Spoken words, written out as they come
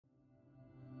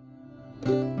Hi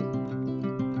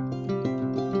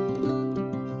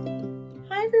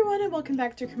everyone and welcome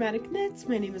back to Chromatic Knits.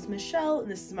 My name is Michelle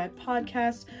and this is my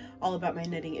podcast all about my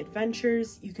knitting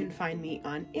adventures. You can find me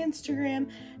on Instagram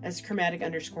as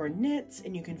chromatic_knits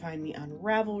and you can find me on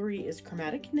Ravelry as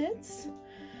ChromaticKnits.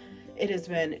 It has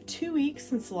been 2 weeks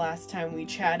since the last time we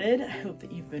chatted. I hope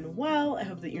that you've been well. I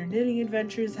hope that your knitting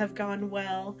adventures have gone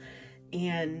well.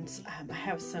 And I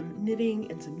have some knitting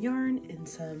and some yarn and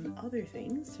some other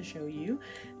things to show you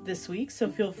this week. So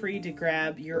feel free to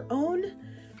grab your own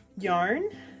yarn,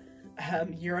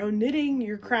 your own knitting,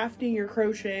 your crafting, your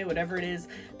crochet, whatever it is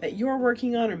that you're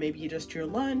working on, or maybe just your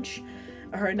lunch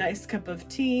or a nice cup of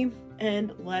tea,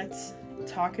 and let's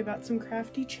talk about some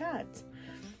crafty chats.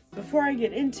 Before I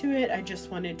get into it, I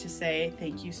just wanted to say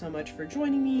thank you so much for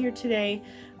joining me here today.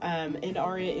 And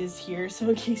Aria is here, so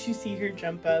in case you see her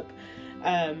jump up,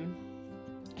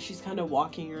 she's kind of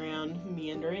walking around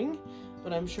meandering,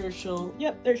 but I'm sure she'll,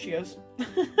 yep, there she goes.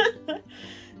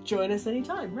 Join us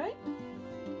anytime, right?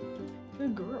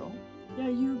 Good girl. Yeah,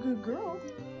 you a good girl.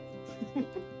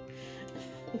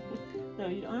 No,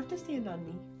 you don't have to stand on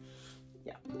me.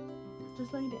 Yeah,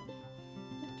 just lay down.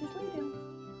 Just lay down.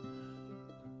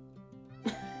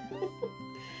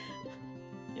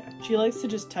 Yeah, she likes to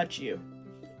just touch you.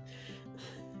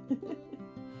 Yeah.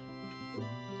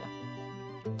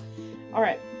 All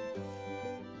right.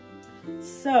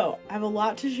 So I have a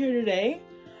lot to share today.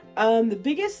 The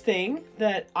biggest thing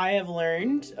that I have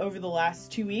learned over the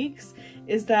last 2 weeks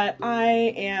is that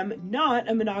I am not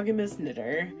a monogamous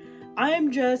knitter.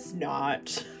 I'm just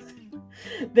not.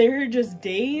 There are just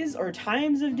days or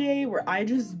times of day where I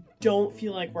just don't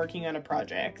feel like working on a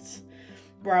project,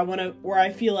 where I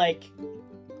feel like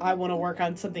I want to work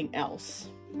on something else.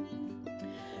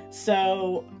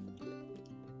 So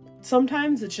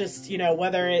sometimes it's just, you know,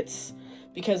 whether it's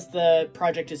because the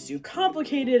project is too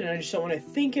complicated and I just don't want to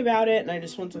think about it and I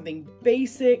just want something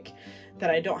basic that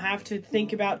I don't have to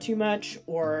think about too much,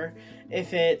 or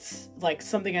if it's like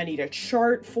something I need a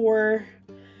chart for,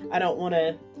 I don't want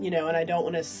to, you know, and I don't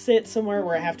want to sit somewhere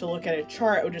where I have to look at a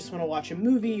chart. I just want to watch a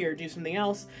movie or do something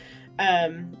else.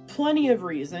 Plenty of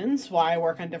reasons why I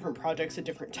work on different projects at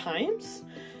different times.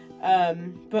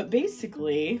 But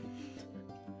basically,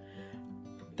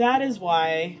 that is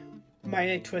why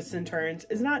my twists and turns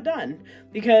is not done,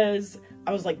 because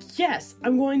I was like, yes,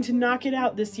 I'm going to knock it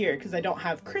out this year because I don't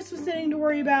have Christmas knitting to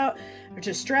worry about or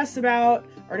to stress about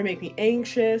or to make me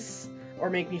anxious or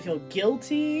make me feel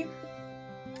guilty.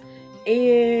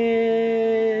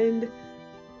 And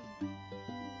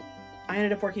I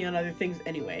ended up working on other things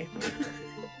anyway.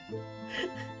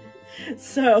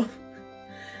 So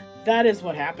that is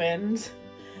what happened.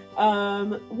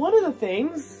 One of the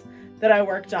things that I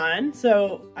worked on,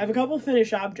 so I have a couple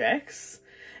finished objects,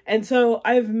 and so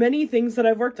I have many things that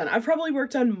I've worked on. I've probably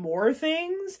worked on more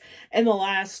things in the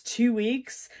last 2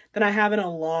 weeks than I have in a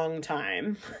long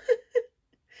time.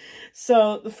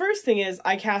 So the first thing is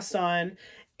I cast on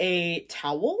a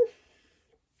towel.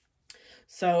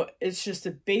 So it's just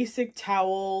a basic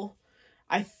towel.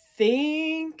 I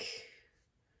think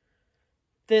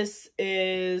this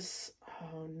is,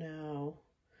 oh no,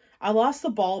 I lost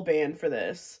the ball band for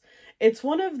this. It's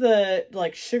one of the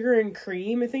like sugar and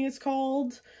cream, I think it's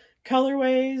called,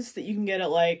 colorways that you can get at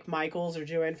like Michael's or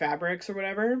Joann Fabrics or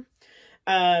whatever.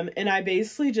 And I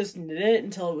basically just knit it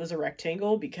until it was a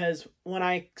rectangle, because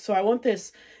so I want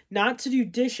this not to do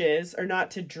dishes or not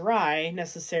to dry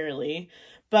necessarily,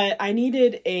 but I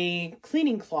needed a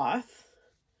cleaning cloth.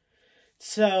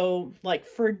 So like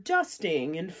for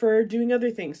dusting and for doing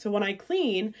other things. So when I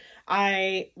clean,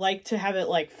 I like to have it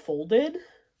like folded.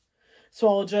 So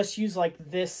I'll just use like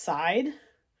this side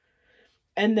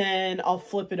and then I'll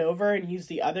flip it over and use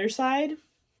the other side.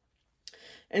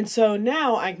 And so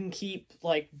now I can keep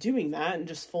like doing that and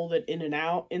just fold it in and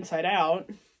out, inside out,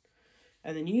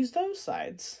 and then use those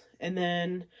sides. And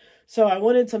then, so I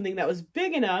wanted something that was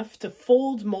big enough to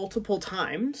fold multiple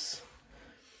times,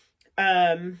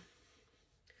 but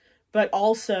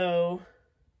also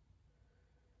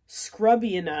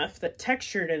scrubby enough, that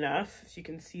textured enough, if you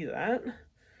can see that,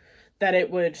 that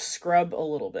it would scrub a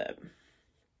little bit.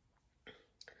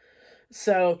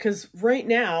 So, because right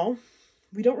now,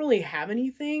 we don't really have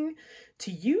anything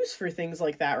to use for things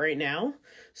like that right now.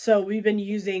 So we've been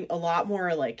using a lot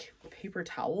more like paper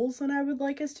towels than I would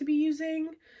like us to be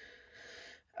using.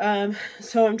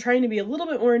 So I'm trying to be a little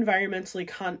bit more environmentally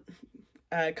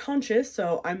conscious.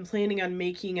 So I'm planning on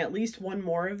making at least one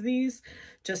more of these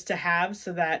just to have,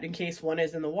 so that in case one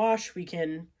is in the wash, we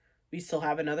still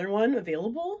have another one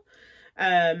available.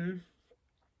 And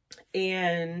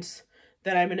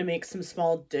then I'm going to make some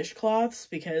small dishcloths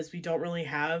because we don't really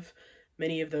have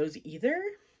many of those either.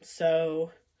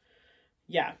 So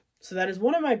yeah, so that is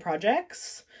one of my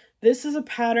projects. This is a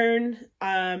pattern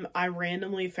I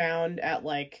randomly found at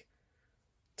like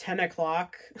 10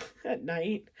 o'clock at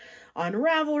night on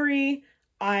Ravelry.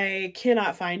 I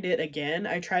cannot find it again.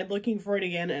 I tried looking for it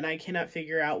again and I cannot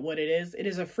figure out what it is. It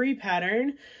is a free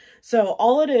pattern. So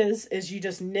all it is you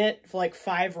just knit for like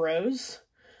 5 rows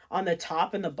on the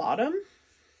top and the bottom.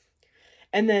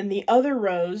 And then the other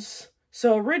rows,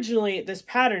 so originally this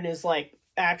pattern is like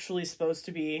actually supposed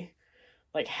to be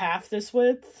like half this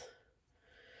width,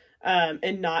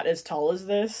 and not as tall as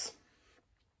this.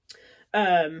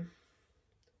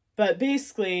 But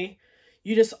basically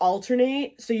you just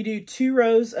alternate. So you do 2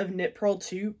 rows of knit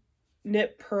 2,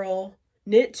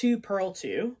 purl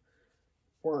 2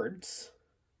 words.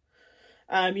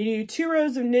 You do 2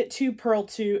 rows of knit 2, purl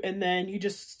 2, and then you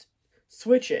just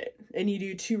switch it and you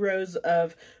do 2 rows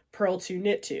of purl 2,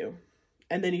 knit 2,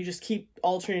 and then you just keep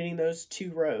alternating those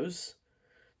 2 rows,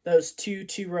 those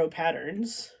 2-row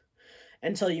patterns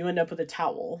until you end up with a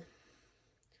towel.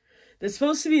 It's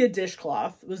supposed to be a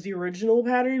dishcloth, was the original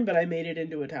pattern, but I made it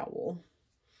into a towel.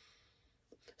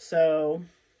 So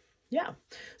yeah,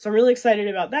 so I'm really excited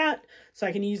about that. So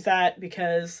I can use that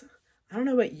because I don't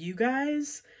know about you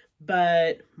guys,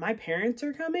 but my parents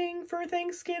are coming for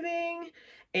Thanksgiving,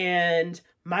 and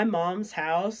my mom's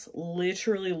house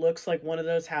literally looks like one of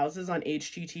those houses on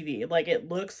HGTV. Like, it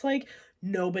looks like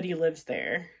nobody lives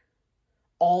there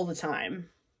all the time.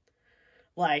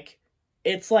 Like,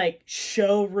 it's like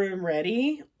showroom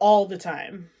ready all the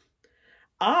time.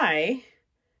 I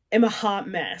am a hot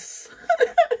mess.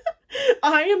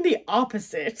 I am the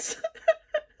opposite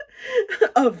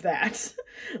of that.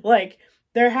 Like,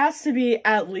 there has to be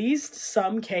at least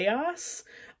some chaos.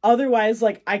 Otherwise,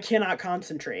 like, I cannot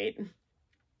concentrate.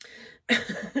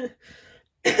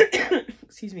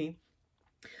 Excuse me.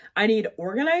 I need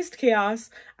organized chaos.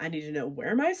 I need to know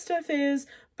where my stuff is,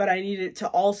 but I need it to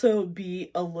also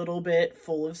be a little bit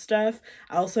full of stuff.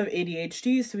 I also have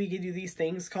ADHD, so we can do these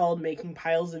things called making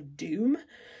piles of doom.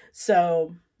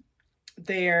 So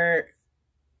they're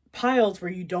piles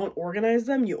where you don't organize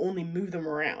them, you only move them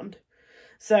around.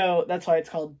 So that's why it's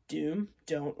called doom.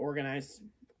 Don't organize,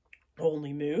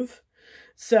 only move.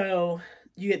 So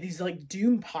you get these like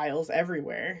doom piles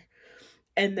everywhere.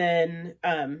 And then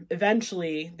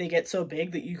eventually they get so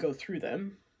big that you go through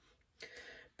them.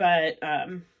 But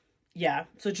yeah,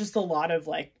 so just a lot of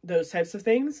like those types of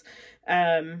things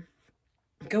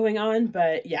going on.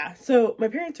 But yeah, so my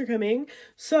parents are coming,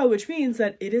 so which means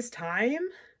that it is time.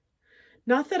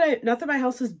 Not that my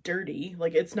house is dirty.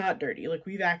 Like, it's not dirty. Like,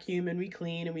 we vacuum and we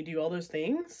clean and we do all those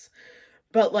things.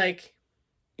 But like,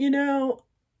 you know,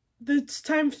 it's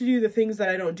time to do the things that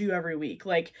I don't do every week.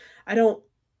 Like, I don't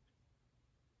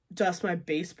dust my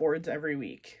baseboards every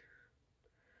week.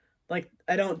 Like,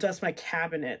 I don't dust my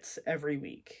cabinets every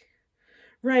week.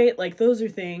 Right? Like, those are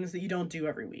things that you don't do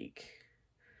every week.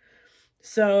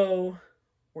 So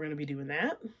we're going to be doing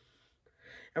that.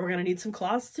 And we're going to need some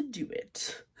cloths to do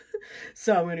it.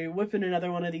 So I'm going to be whipping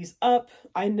another one of these up.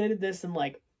 I knitted this in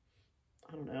like,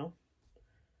 I don't know,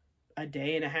 a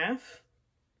day and a half.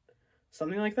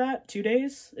 Something like that. 2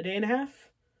 days, a day and a half.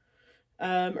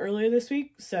 Earlier this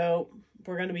week. So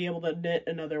we're going to be able to knit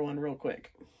another one real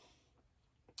quick.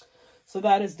 So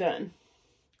that is done.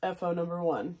 FO number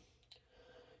 1.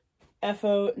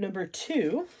 FO number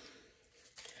 2.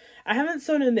 I haven't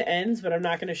sewn in the ends, but I'm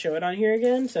not going to show it on here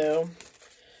again. So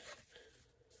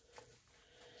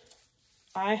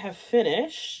I have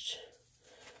finished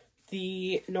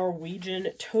the Norwegian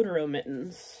Totoro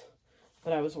mittens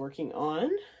that I was working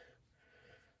on.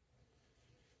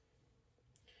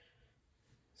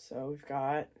 So we've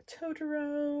got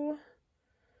Totoro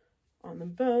on them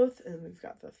both, and we've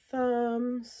got the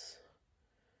thumbs.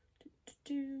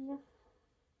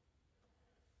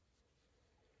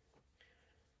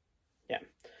 Yeah.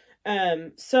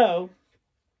 So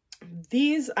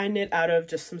these I knit out of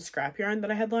just some scrap yarn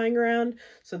that I had lying around.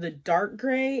 So the dark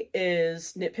gray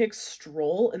is Knit Picks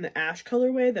Stroll in the ash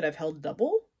colorway that I've held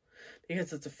double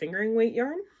because it's a fingering weight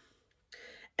yarn.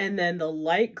 And then the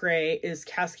light gray is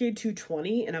Cascade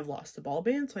 220, and I've lost the ball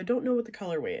band, so I don't know what the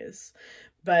colorway is,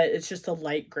 but it's just a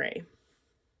light gray.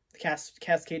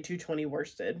 Cascade 220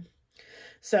 worsted.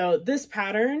 So this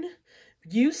pattern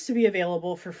used to be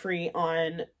available for free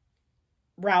on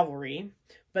Ravelry,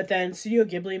 but then Studio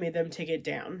Ghibli made them take it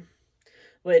down,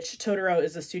 which Totoro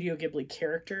is a Studio Ghibli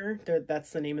character.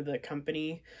 That's the name of the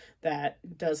company that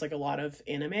does like a lot of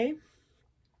anime.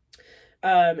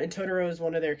 And Totoro is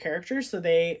one of their characters, so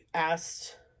they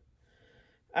asked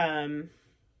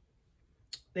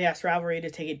they asked Ravelry to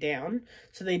take it down.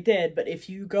 So they did, but if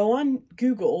you go on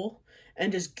Google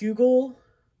and just Google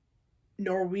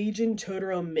Norwegian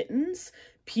Totoro mittens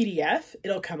PDF,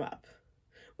 it'll come up,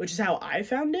 which is how I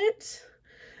found it.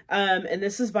 And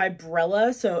this is by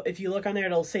Brella. So if you look on there,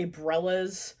 it'll say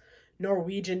Brella's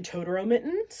Norwegian Totoro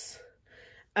mittens.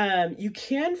 You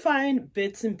can find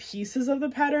bits and pieces of the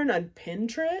pattern on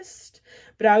Pinterest,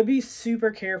 but I would be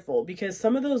super careful because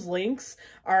some of those links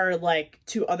are like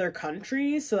to other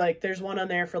countries. So like there's one on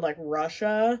there for like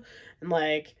Russia, and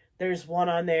like there's one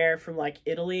on there from like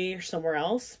Italy or somewhere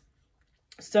else.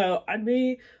 So I'd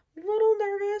be a little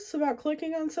nervous about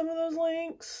clicking on some of those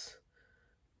links.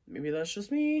 Maybe that's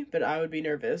just me, but I would be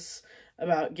nervous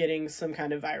about getting some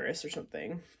kind of virus or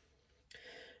something.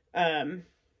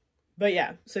 But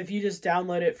yeah, so if you just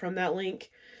download it from that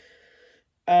link,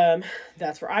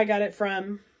 that's where I got it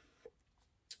from.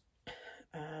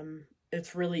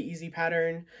 It's really easy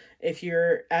pattern. If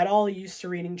you're at all used to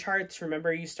reading charts,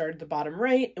 remember you start at the bottom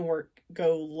right and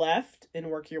go left and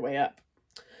work your way up.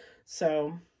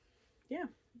 So yeah,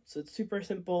 so it's super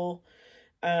simple.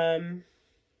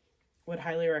 Would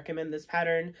highly recommend this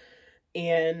pattern.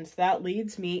 And that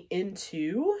leads me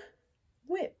into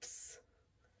whips.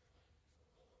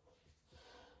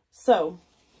 So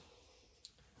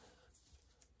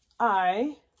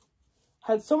I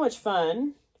had so much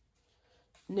fun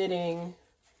knitting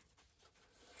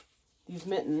these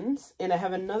mittens, and I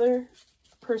have another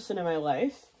person in my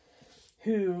life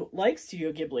who likes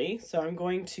Studio Ghibli, so I'm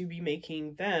going to be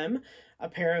making them a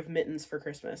pair of mittens for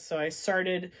Christmas. So I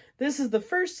started, this is the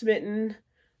first mitten.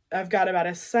 I've got about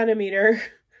a centimeter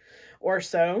or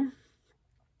so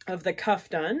of the cuff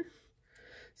done.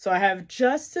 So I have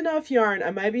just enough yarn. I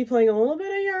might be playing a little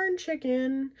bit of yarn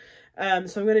chicken.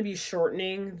 So I'm going to be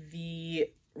shortening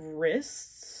the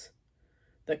wrists,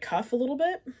 the cuff a little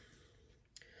bit,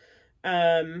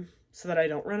 so that I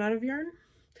don't run out of yarn.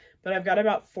 But I've got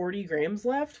about 40 grams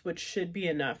left, which should be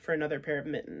enough for another pair of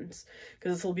mittens,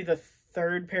 because this will be the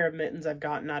third pair of mittens I've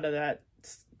gotten out of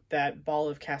that ball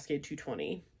of Cascade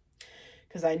 220,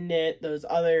 because I knit those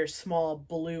other small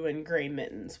blue and gray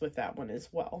mittens with that one as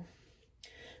well.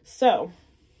 So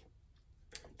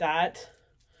that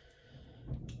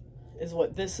is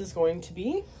what this is going to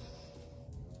be.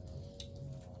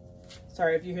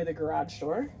 Sorry if you hear the garage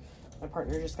door. My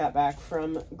partner just got back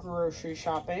from grocery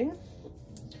shopping.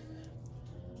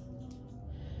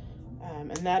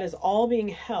 And that is all being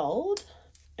held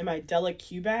in my Della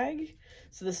Q bag.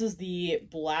 So this is the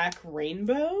black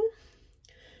rainbow,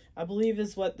 I believe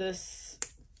is what the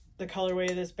colorway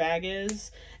of this bag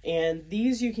is. And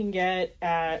these you can get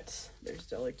at, there's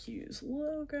Della Q's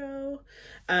logo.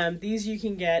 These you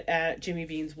can get at Jimmy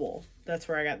Bean's Wool. That's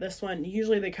where I got this one.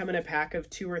 Usually they come in a pack of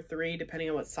 2 or 3, depending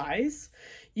on what size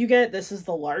you get. This is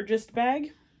the largest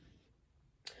bag.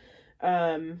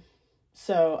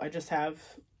 So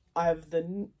I have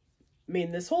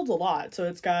this holds a lot. So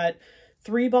it's got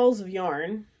 3 balls of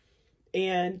yarn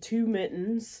and 2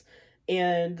 mittens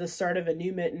and the start of a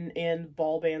new mitten and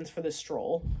ball bands for the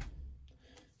stroll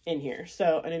in here.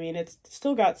 So, and I mean, it's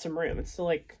still got some room. It's still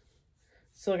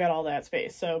got all that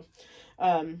space. So,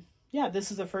 yeah, this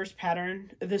is the first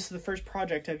pattern. This is the first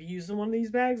project I've used in one of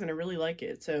these bags, and I really like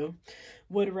it. So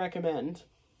would recommend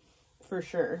for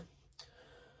sure.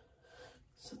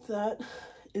 So that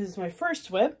is my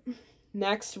first whip.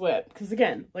 Next whip, because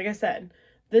again, like I said,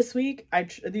 this week,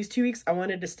 these 2 weeks, I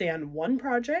wanted to stay on one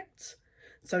project.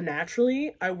 So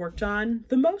naturally, I worked on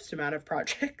the most amount of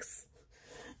projects.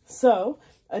 So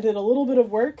I did a little bit of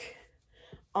work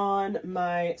on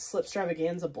my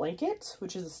Slipstravaganza blanket,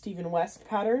 which is a Stephen West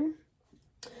pattern.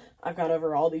 I've gone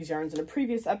over all these yarns in a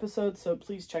previous episode, so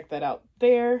please check that out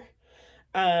there.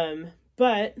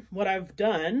 But what I've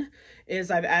done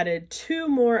is I've added 2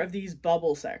 more of these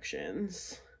bubble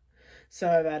sections. So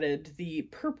I've added the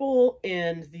purple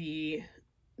and the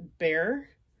bear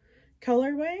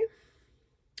colorway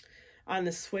on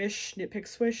the swish, Knit Pick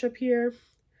swish up here.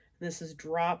 This is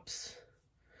drops.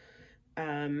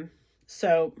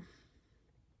 So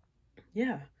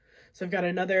yeah, so I've got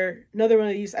another one of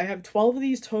these. I have 12 of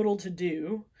these total to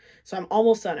do. So I'm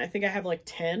almost done. I think I have like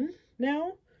 10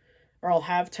 now, or I'll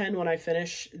have 10 when I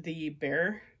finish the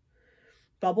bear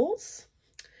bubbles.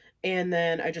 And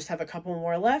then I just have a couple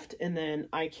more left, and then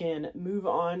I can move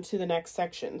on to the next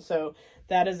section. So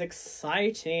that is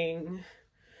exciting.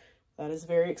 That is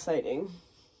very exciting.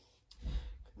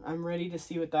 I'm ready to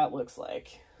see what that looks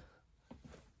like.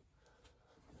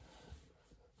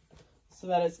 So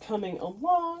that is coming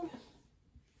along.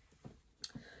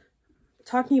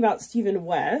 Talking about Stephen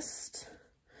West.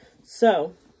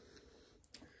 So,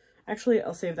 actually,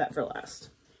 I'll save that for last.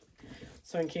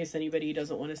 So in case anybody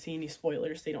doesn't want to see any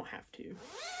spoilers, they don't have to.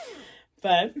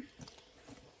 But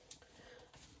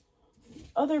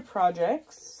other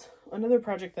projects, another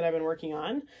project that I've been working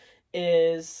on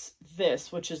is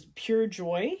this, which is Pure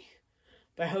Joy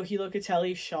by Hohi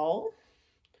Locatelli shawl.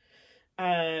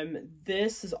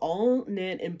 This is all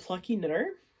knit in Plucky Knitter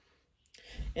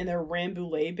in their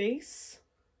Rambouillet base.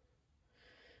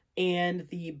 And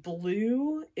the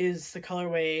blue is the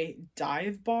colorway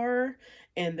Dive Bar,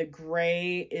 and the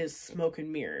gray is Smoke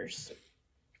and Mirrors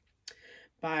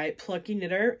by Plucky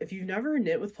Knitter. If you've never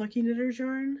knit with Plucky Knitter's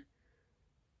yarn,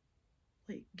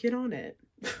 like, get on it.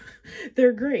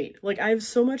 They're great. Like, I have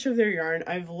so much of their yarn.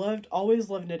 Always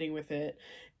loved knitting with it.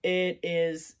 It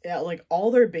is, like,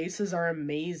 all their bases are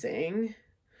amazing.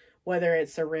 Whether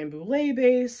it's their Rambouillet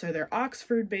base or their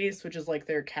Oxford base, which is like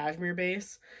their cashmere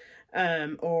base,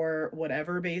 or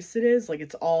whatever base it is, like,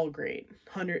 it's all great.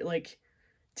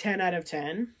 10 out of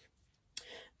 10.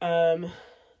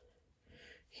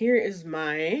 Here is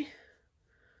my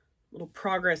little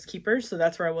progress keeper. So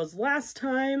that's where I was last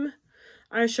time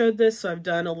I showed this. So I've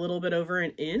done a little bit over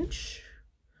an inch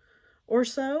or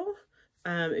so.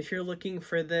 If you're looking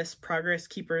for this progress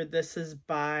keeper, this is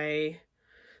by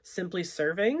Simply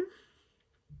Serving.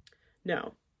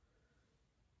 No.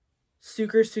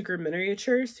 Suker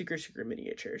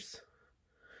Miniatures.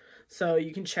 So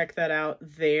you can check that out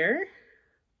there.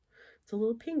 It's a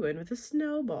little penguin with a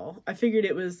snowball. I figured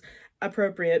it was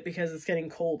appropriate because it's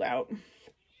getting cold out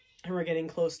and we're getting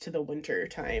close to the winter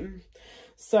time.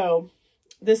 So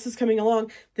this is coming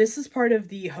along. This is part of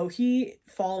the Hohi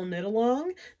Fall Knit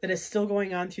Along that is still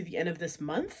going on through the end of this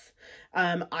month.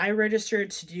 I registered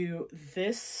to do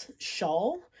this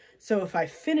shawl. So if I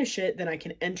finish it, then I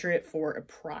can enter it for a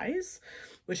prize,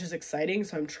 which is exciting.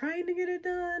 So I'm trying to get it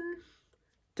done.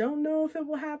 Don't know if it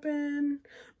will happen.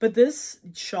 But this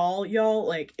shawl, y'all,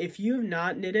 like, if you have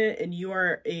not knit it and you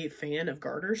are a fan of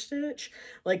garter stitch,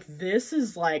 like, this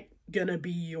is, like, gonna be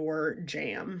your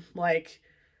jam. Like,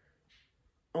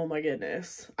 oh my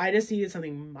goodness. I just needed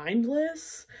something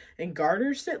mindless, and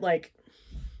garter stitch, like,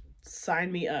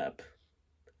 sign me up.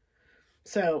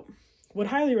 So, would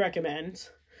highly recommend.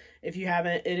 If you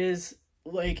haven't, it is,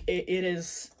 like, it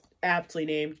is aptly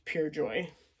named Pure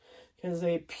Joy. Because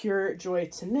a pure joy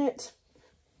to knit.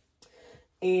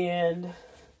 And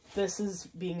this is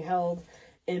being held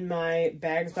in my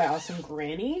Bags by Awesome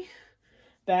Granny.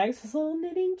 Bags has little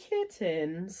knitting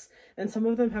kittens. And some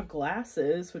of them have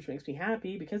glasses, which makes me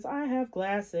happy because I have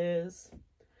glasses.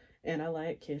 And I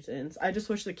like kittens. I just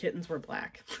wish the kittens were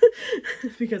black.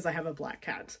 Because I have a black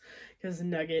cat. Because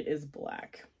Nugget is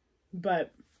black.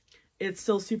 But it's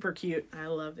still super cute. I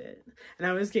love it. And I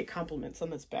always get compliments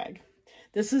on this bag.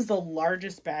 This is the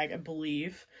largest bag, I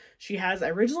believe, she has.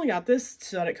 I originally got this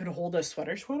so that it could hold a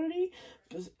sweater quantity.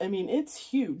 I mean,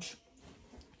 it's huge.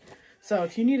 So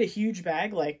if you need a huge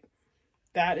bag, like,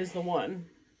 that is the one.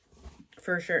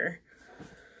 For sure.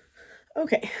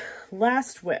 Okay,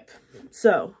 last whip.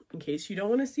 So, in case you don't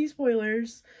want to see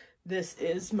spoilers, this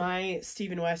is my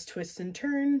Stephen West Twists and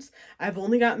Turns. I've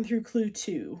only gotten through Clue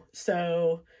 2.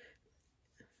 So,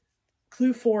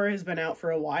 Clue 4 has been out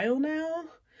for a while now.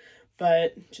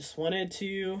 But just wanted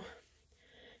to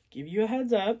give you a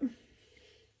heads up.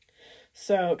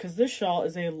 So, because this shawl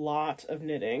is a lot of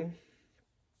knitting.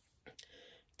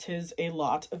 'Tis a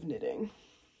lot of knitting.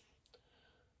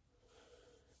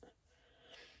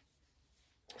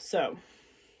 So,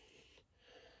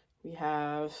 we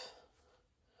have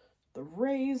the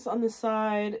rays on the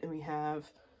side, and we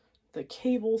have the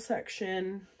cable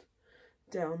section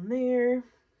down there.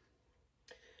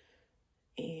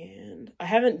 And I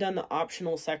haven't done the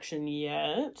optional section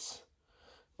yet,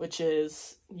 which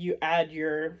is you add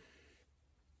your,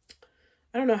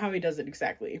 I don't know how he does it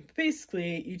exactly. But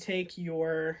basically, you take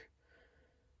your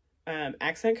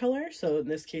accent color. So in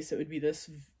this case, it would be this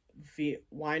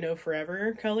Wino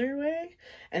Forever colorway.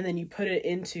 And then you put it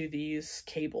into these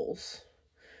cables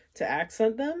to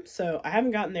accent them. So I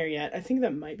haven't gotten there yet. I think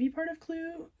that might be part of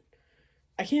Clue.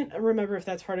 I can't remember if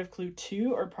that's part of Clue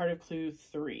 2 or part of Clue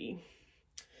 3.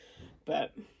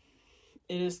 But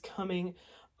it is coming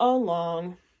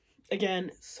along.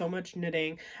 Again, so much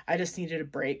knitting. I just needed a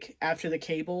break after the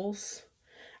cables.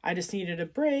 I just needed a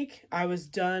break. I was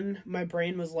done. My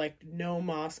brain was like, no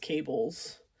moss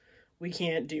cables. We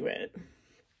can't do it.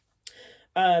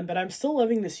 But I'm still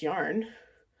loving this yarn.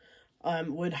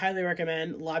 Would highly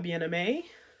recommend La Bien-Aimée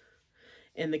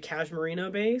in the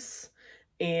Cashmerino base.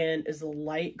 And is the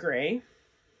light gray.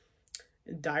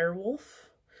 Direwolf.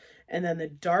 And then the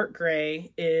dark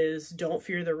gray is Don't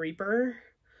Fear the Reaper.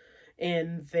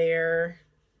 And it's their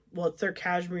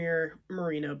cashmere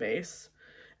merino base.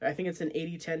 I think it's an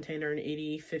 80-10-10 or an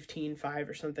 80-15-5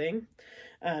 or something.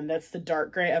 That's the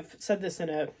dark gray. I've said this in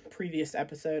a previous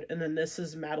episode. And then this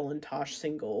is Madeline Tosh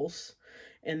singles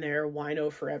in their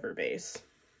Wino Forever base,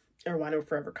 or Wino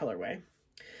Forever colorway.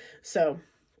 So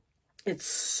it's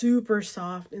super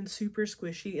soft and super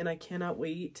squishy, and I cannot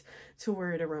wait to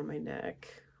wear it around my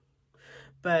neck.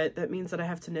 But that means that I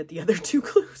have to knit the other two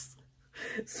glues.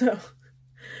 So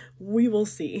we will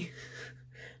see.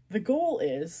 The goal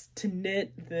is to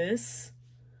knit this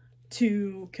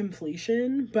to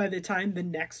completion by the time the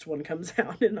next one comes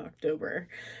out in October.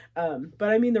 But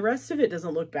I mean, the rest of it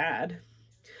doesn't look bad.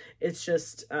 It's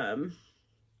just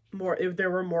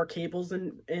there were more cables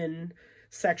in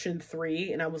section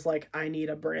 3, and I was like, I need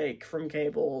a break from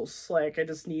cables. Like, I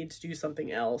just need to do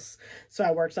something else. So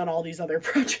I worked on all these other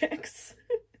projects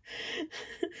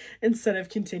instead of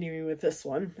continuing with this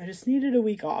one. I just needed a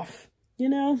week off, you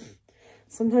know?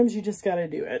 Sometimes you just gotta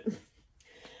do it.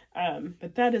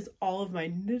 But that is all of my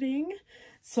knitting.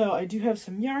 So I do have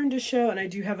some yarn to show, and I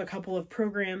do have a couple of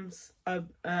programs, a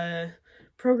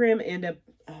program and a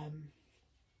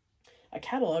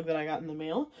catalog that I got in the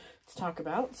mail to talk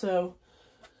about. So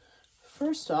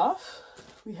first off,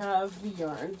 we have the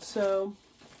yarn. So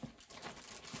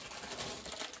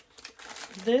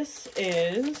this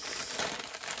is,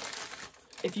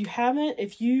 if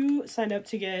you signed up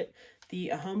to get the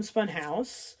Homespun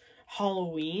House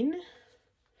Halloween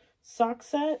sock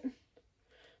set,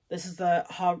 this is the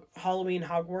Halloween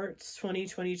Hogwarts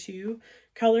 2022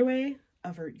 colorway.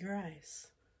 Avert your eyes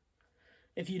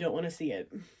if you don't want to see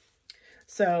it.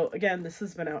 So again, this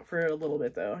has been out for a little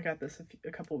bit though. I got this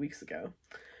a couple weeks ago.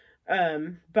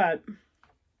 But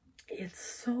it's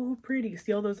so pretty.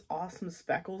 See all those awesome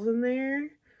speckles in there?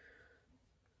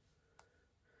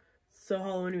 So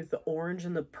Halloween with the orange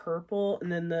and the purple,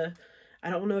 and then I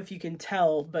don't know if you can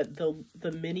tell, but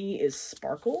the mini is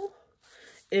sparkle.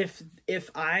 If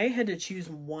I had to choose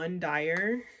one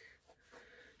dyer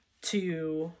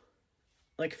to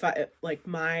like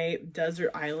my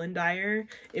desert island dyer,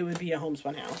 it would be a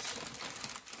Homespun House.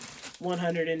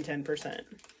 110%.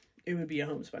 It would be a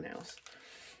Homespun House.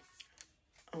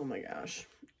 Oh my gosh.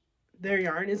 Their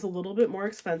yarn is a little bit more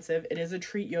expensive. It is a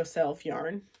treat yourself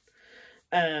yarn.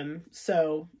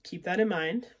 So keep that in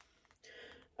mind.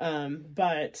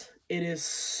 But it is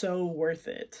so worth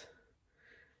it.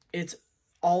 It's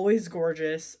always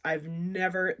gorgeous.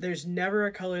 There's never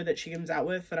a color that she comes out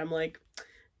with that I'm like,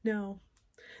 no.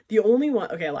 The only one,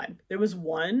 okay, I lied. There was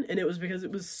one, and it was because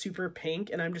it was super pink,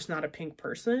 and I'm just not a pink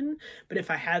person. But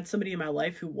if I had somebody in my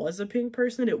life who was a pink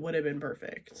person, it would have been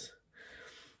perfect.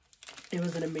 It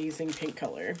was an amazing pink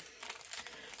color.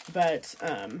 But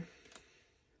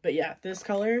yeah, this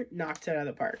color knocked it out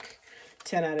of the park.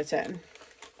 10 out of 10.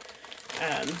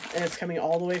 And it's coming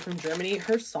all the way from Germany.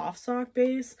 Her soft sock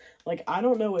base, like, I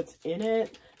don't know what's in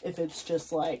it. If it's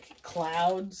just like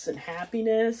clouds and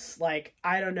happiness, like,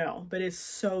 I don't know, but it's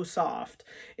so soft.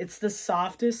 It's the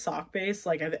softest sock base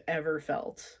like I've ever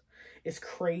felt. It's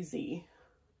crazy.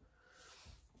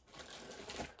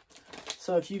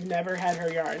 So if you've never had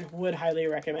her yarn, would highly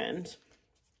recommend.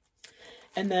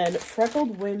 And then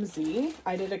Freckled Whimsy,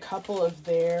 I did a couple of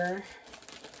their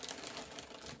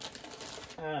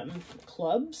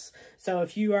clubs. So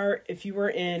if you were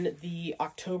in the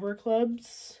October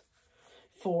clubs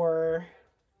for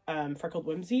Freckled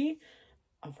Whimsy,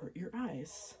 avert your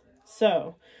eyes.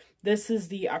 So this is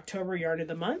the October yarn of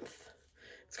the month.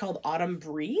 It's called Autumn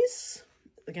Breeze.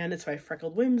 Again, it's by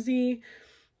Freckled Whimsy.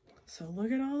 So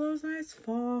look at all those nice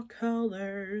fall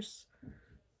colors.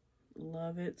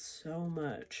 Love it so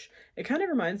much. It kind of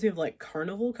reminds me of like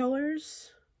carnival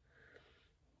colors.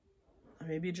 Or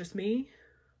maybe just me.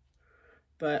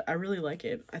 But I really like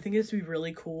it. I think this would be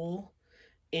really cool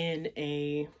in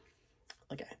a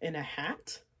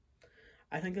hat.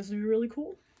 I think this would be really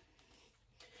cool.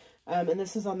 And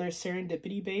this is on their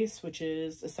Serendipity base, which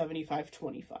is a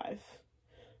 75-25.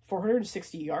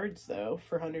 460 yards though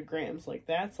for 100 grams. Like,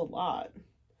 that's a lot.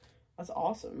 That's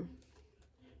awesome.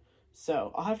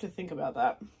 So I'll have to think about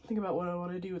that. Think about what I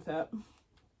want to do with that.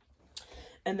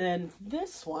 And then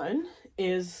this one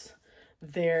is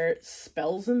their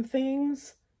Spells and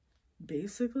Things.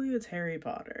 Basically, it's Harry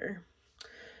Potter.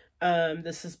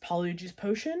 This is Polyjuice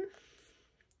Potion.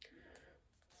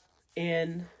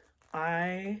 And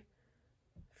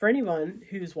for anyone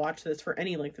who's watched this for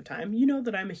any length of time, you know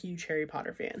that I'm a huge Harry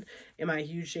Potter fan. Am I a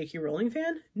huge J.K. Rowling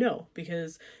fan? No,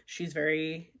 because she's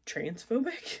very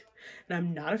transphobic, and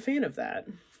I'm not a fan of that.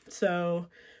 So,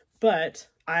 but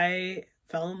I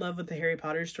fell in love with the Harry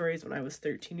Potter stories when I was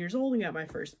 13 years old and got my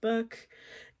first book,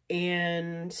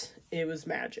 and it was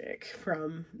magic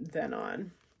from then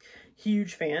on.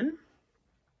 huge fan.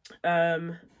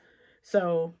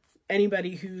 So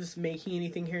anybody who's making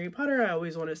anything Harry Potter, I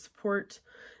always want to support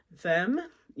them.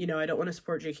 You know, I don't want to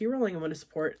support J.K. Rowling. I want to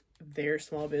support their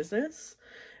small business.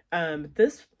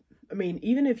 This, I mean,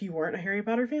 even if you weren't a Harry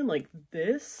Potter fan, like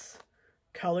this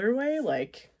colorway,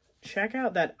 like check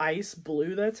out that ice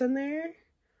blue that's in there.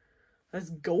 That's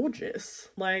gorgeous.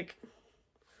 Like,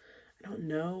 I don't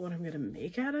know what I'm going to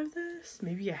make out of this.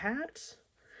 Maybe a hat,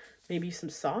 maybe some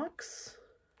socks.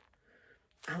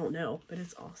 I don't know, but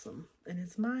it's awesome and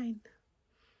it's mine.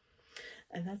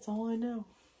 And that's all I know.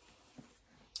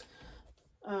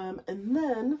 And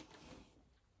then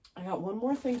I got one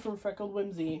more thing from Freckled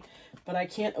Whimsy, but I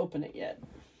can't open it yet.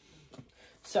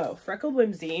 So Freckled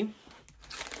Whimsy,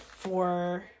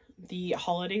 for the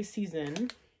holiday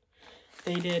season,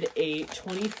 they did a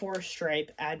 24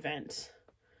 stripe advent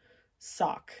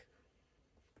sock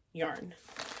yarn.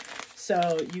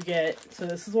 So you get, so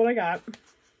this is what I got. It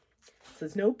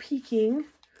says no peeking.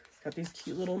 Got these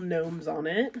cute little gnomes on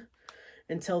it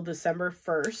until December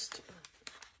 1st.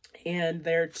 And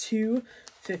there are two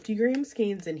 50-gram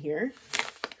skeins in here.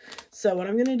 So what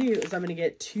I'm going to do is I'm going to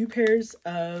get 2 pairs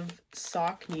of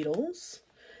sock needles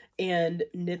and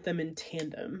knit them in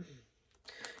tandem.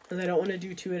 Because I don't want to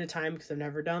do 2 at a time because I've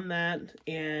never done that.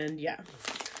 And yeah.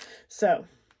 So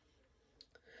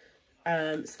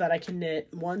that I can knit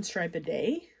 1 stripe a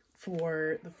day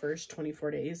for the first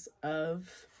 24 days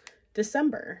of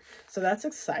December. So that's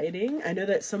exciting. I know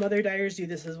that some other dyers do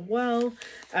this as well,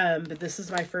 but this is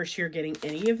my first year getting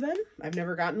any of them. I've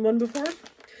never gotten one before.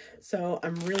 So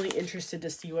I'm really interested to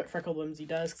see what Freckled Whimsy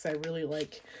does because I really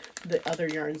like the other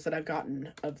yarns that I've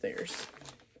gotten of theirs.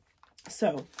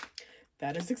 So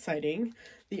that is exciting.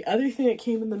 The other thing that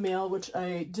came in the mail, which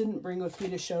I didn't bring with me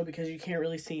to show because you can't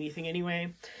really see anything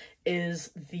anyway,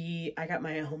 is I got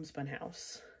my Homespun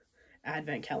House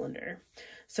advent calendar.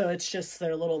 So it's just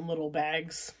their little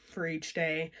bags for each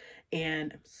day,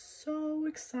 and I'm so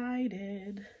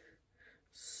excited.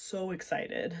 So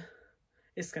excited.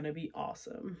 It's gonna be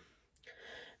awesome.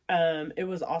 It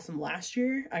was awesome last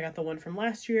year. I got the one from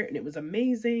last year and it was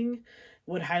amazing.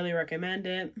 Would highly recommend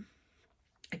it.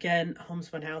 Again,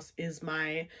 Homespun House is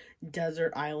my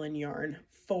desert island yarn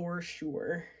for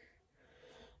sure.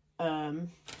 All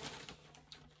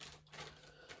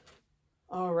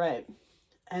right.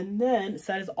 And then,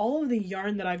 so that is all of the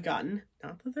yarn that I've gotten.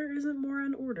 Not that there isn't more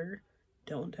on order.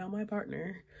 Don't tell my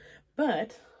partner.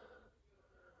 But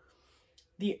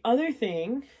the other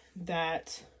thing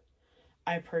that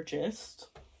I purchased,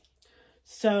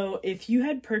 so if you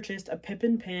had purchased a Pip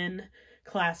and Pin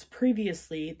class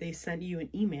previously, they sent you an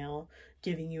email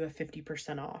giving you a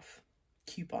 50% off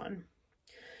coupon.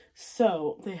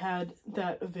 So they had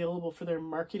that available for their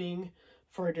marketing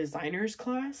for a designers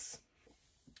class.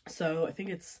 So I think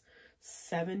it's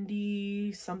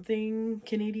 70 something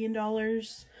Canadian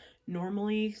dollars,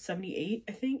 normally 78,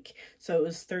 I think. So it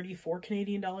was 34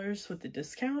 Canadian dollars with the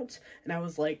discount. And I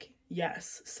was like,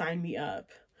 yes, sign me up.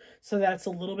 So that's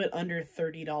a little bit under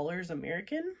 $30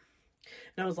 American.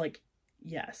 And I was like,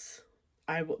 yes,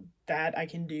 that I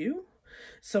can do.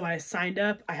 So I signed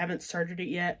up. I haven't started it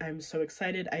yet. I'm so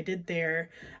excited. I did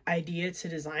their idea to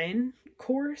design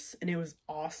course and it was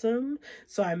awesome.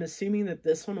 So I'm assuming that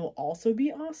this one will also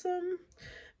be awesome.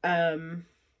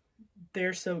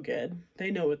 They're so good. They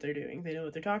know what they're doing. They know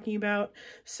what they're talking about.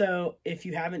 So if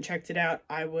you haven't checked it out,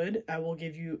 I will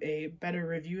give you a better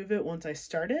review of it once I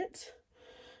start it.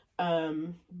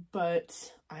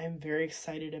 But I am very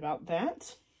excited about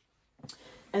that.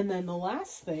 And then the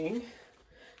last thing,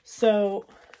 so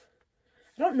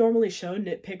I don't normally show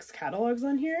Knit Picks catalogs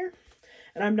on here,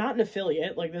 and I'm not an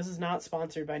affiliate. Like, this is not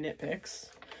sponsored by Knit Picks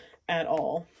at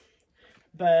all,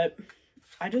 but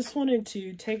I just wanted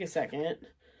to take a second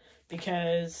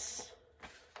because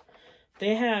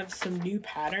they have some new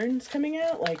patterns coming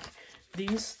out, like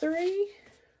these 3,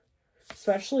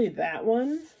 especially that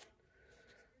one.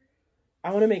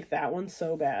 I want to make that one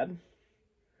so bad.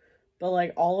 But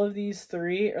like all of these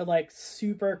 3 are like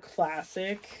super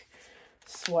classic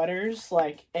sweaters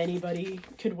like anybody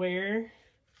could wear.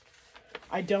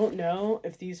 I don't know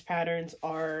if these patterns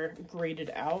are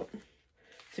graded out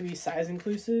to be size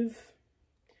inclusive.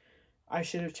 I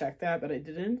should have checked that, but I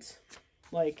didn't.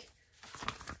 Like,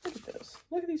 look at those.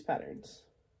 Look at these patterns.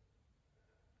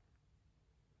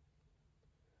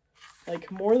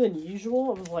 Like, more than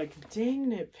usual. I was like, dang,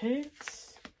 Knit Picks.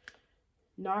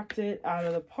 Knocked it out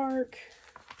of the park.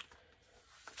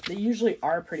 They usually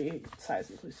are pretty size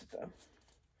inclusive though.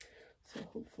 So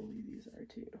hopefully these are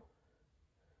too.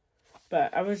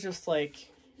 But I was just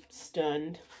like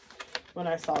stunned when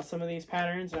I saw some of these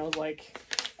patterns and I was like,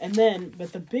 And then,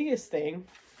 but the biggest thing,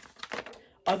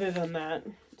 other than that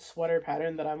sweater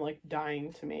pattern that I'm like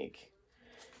dying to make,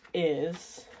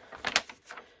 is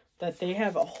that they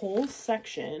have a whole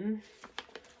section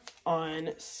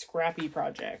on scrappy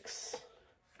projects.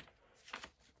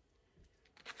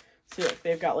 So look,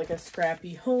 they've got like a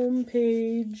scrappy home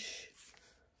page.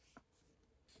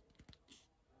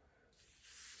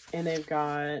 And they've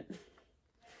got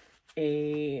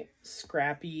a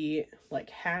scrappy like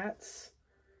hats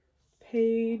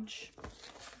page.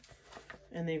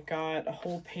 And they've got a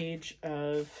whole page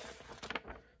of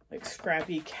like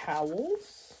scrappy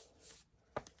cowls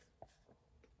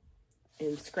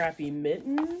and scrappy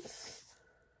mittens,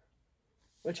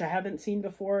 which I haven't seen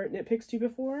before at Knit Picks 2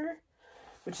 before,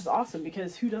 which is awesome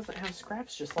because who doesn't have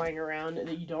scraps just lying around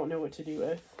that you don't know what to do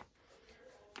with?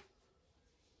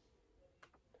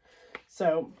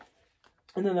 So,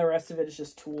 and then the rest of it is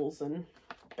just tools and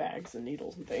bags and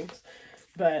needles and things.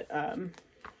 But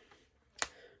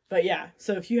yeah,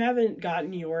 so if you haven't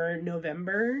gotten your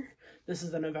November, this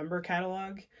is the November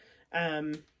catalog,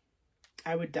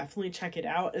 I would definitely check it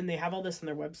out. And they have all this on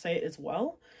their website as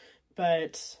well.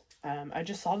 But I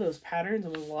just saw those patterns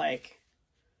and was like,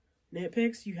 Knit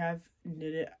Picks, you have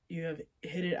hit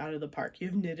it out of the park. You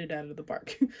have knitted out of the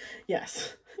park.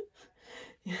 Yes.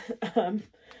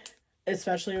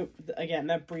 Especially, again,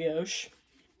 that brioche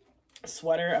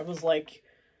sweater. I was like,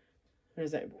 what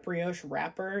is that? Brioche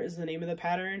wrapper is the name of the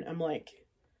pattern. I'm like,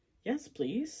 yes,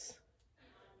 please.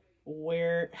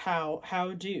 Where,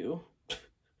 how do?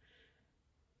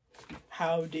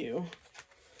 How do?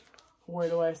 Where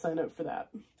do I sign up for that?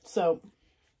 So,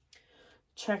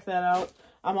 check that out.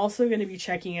 I'm also going to be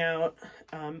checking out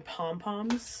Pom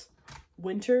Pom's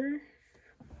winter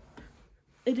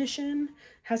edition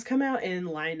has come out in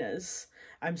Lina's.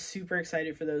 I'm super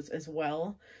excited for those as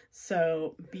well.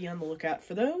 So be on the lookout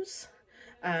for those.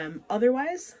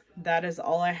 Otherwise, that is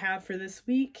all I have for this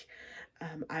week.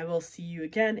 I will see you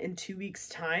again in 2 weeks'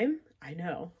 time. I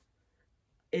know.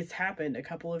 It's happened a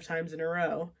couple of times in a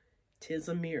row. 'Tis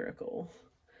a miracle.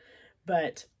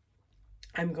 But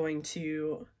I'm going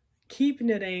to keep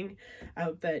knitting. I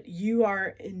hope that you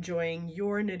are enjoying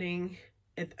your knitting.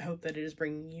 I hope that it is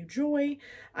bringing you joy.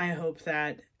 I hope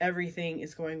that everything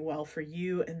is going well for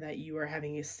you and that you are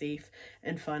having a safe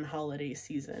and fun holiday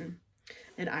season.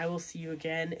 And I will see you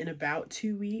again in about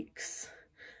 2 weeks,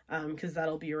 because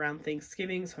that'll be around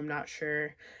Thanksgiving. So I'm not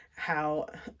sure how,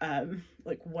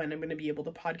 like when I'm going to be able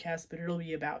to podcast, but it'll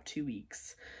be about 2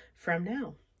 weeks from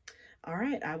now. All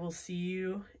right. I will see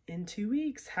you in 2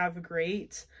 weeks. Have a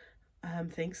great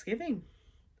Thanksgiving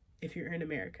if you're in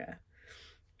America.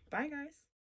 Bye, guys.